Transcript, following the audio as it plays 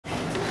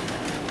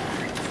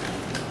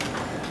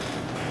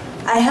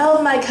I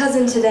held my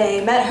cousin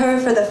today, met her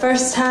for the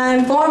first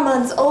time, 4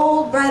 months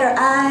old, brighter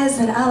eyes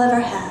than I'll ever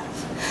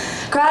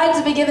have. Cried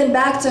to be given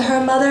back to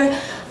her mother.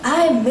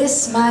 I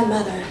miss my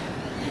mother.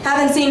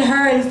 Haven't seen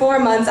her in 4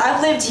 months.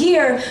 I've lived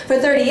here for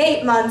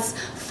 38 months.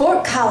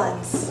 Fort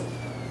Collins,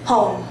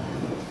 home.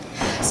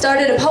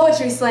 Started a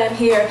poetry slam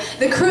here,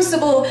 the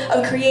crucible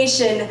of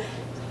creation.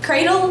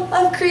 Cradle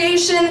of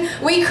creation,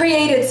 we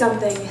created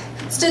something.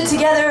 Stood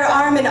together,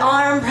 arm in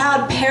arm,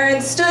 proud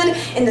parents, stood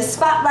in the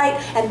spotlight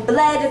and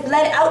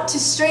bled out to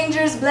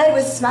strangers, bled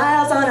with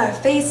smiles on our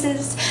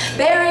faces,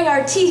 baring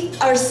our teeth,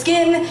 our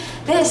skin.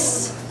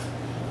 This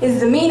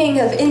is the meaning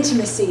of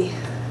intimacy.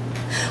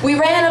 We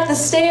ran up the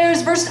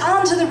stairs, burst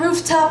onto the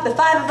rooftop, the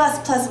 5 of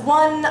us plus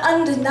 1,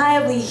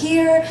 undeniably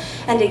here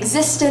and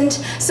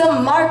existent,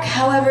 some mark,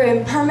 however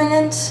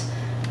impermanent.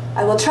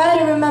 I will try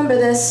to remember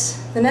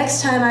this the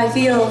next time I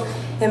feel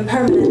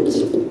impermanent.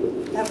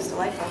 That was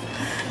delightful.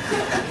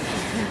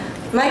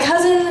 My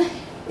cousin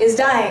is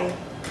dying.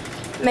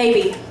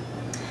 Maybe.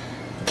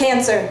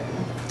 Cancer.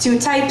 2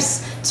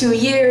 types, 2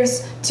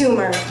 years,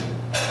 tumor.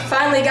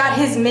 Finally got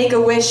his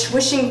make-a-wish,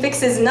 wishing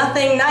fixes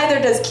nothing, neither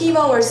does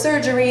chemo or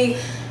surgery.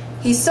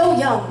 He's so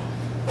young.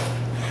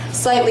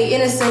 Slightly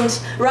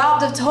innocent,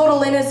 robbed of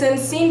total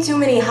innocence, seen too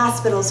many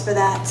hospitals for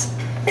that.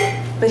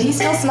 But he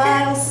still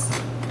smiles.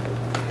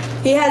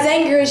 He has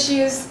anger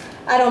issues.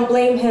 I don't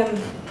blame him.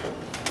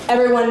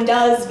 Everyone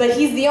does, but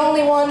he's the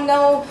only one,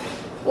 no,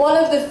 one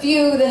of the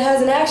few that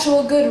has an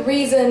actual good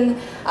reason.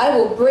 I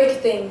will break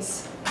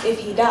things if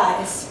he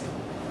dies.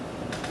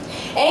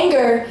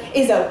 Anger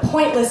is a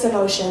pointless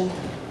emotion.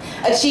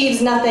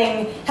 Achieves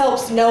nothing,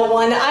 helps no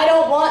one. I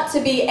don't want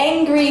to be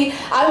angry,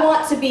 I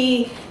want to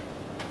be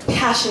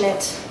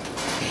passionate.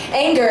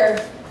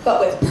 Anger,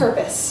 but with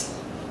purpose.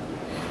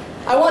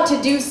 I want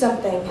to do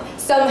something,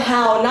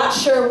 somehow, not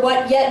sure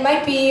what yet,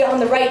 might be on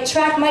the right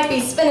track, might be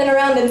spinning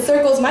around in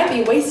circles, might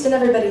be wasting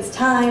everybody's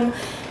time,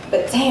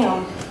 but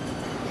damn,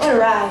 what a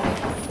ride.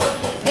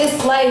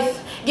 This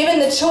life, given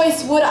the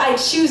choice, would I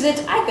choose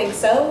it? I think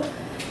so.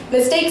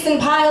 Mistakes in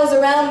piles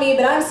around me,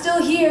 but I'm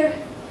still here.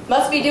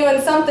 Must be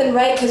doing something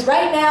right, because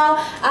right now,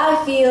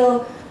 I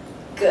feel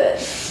good.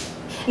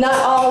 Not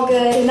all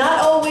good, not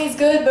always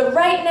good, but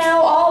right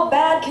now, all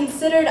bad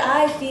considered,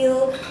 I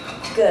feel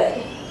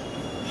good.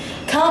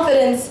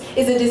 Confidence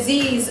is a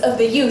disease of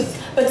the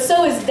youth, but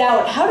so is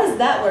doubt. How does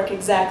that work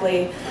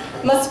exactly?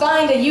 Must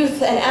find a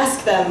youth and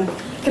ask them.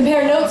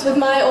 Compare notes with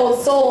my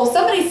old soul.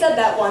 Somebody said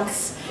that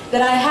once,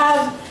 that I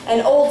have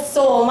an old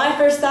soul. My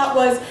first thought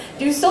was,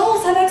 do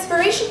souls have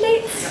expiration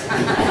dates?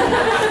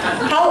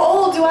 How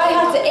old do I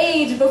have to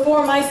age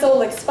before my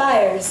soul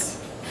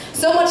expires?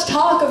 So much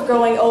talk of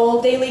growing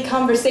old, daily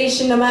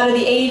conversation, no matter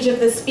the age of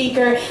the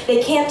speaker.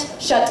 They can't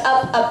shut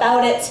up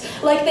about it,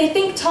 like they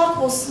think talk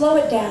will slow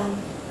it down.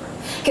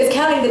 Because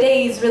counting the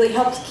days really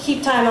helps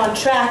keep time on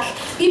track.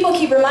 People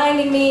keep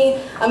reminding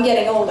me I'm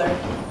getting older.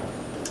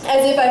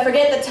 As if I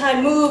forget that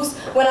time moves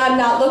when I'm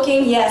not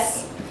looking.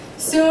 Yes,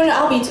 soon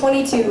I'll be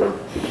 22.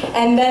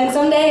 And then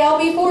someday I'll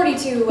be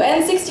 42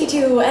 and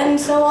 62 and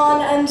so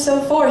on and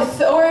so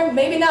forth. Or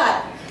maybe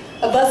not.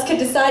 A bus could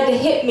decide to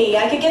hit me.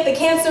 I could get the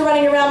cancer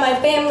running around my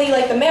family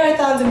like the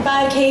marathons and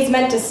 5Ks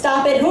meant to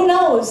stop it. Who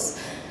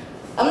knows?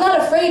 I'm not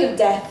afraid of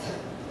death.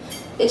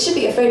 It should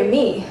be afraid of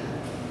me.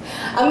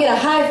 I'm gonna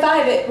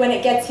high-five it when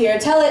it gets here.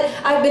 Tell it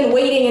I've been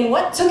waiting and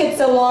what took it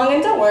so long,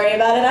 and don't worry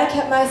about it. I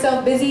kept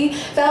myself busy,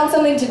 found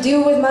something to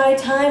do with my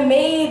time,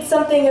 made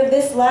something of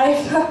this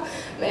life.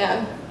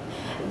 Man,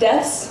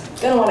 death's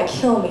gonna want to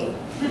kill me.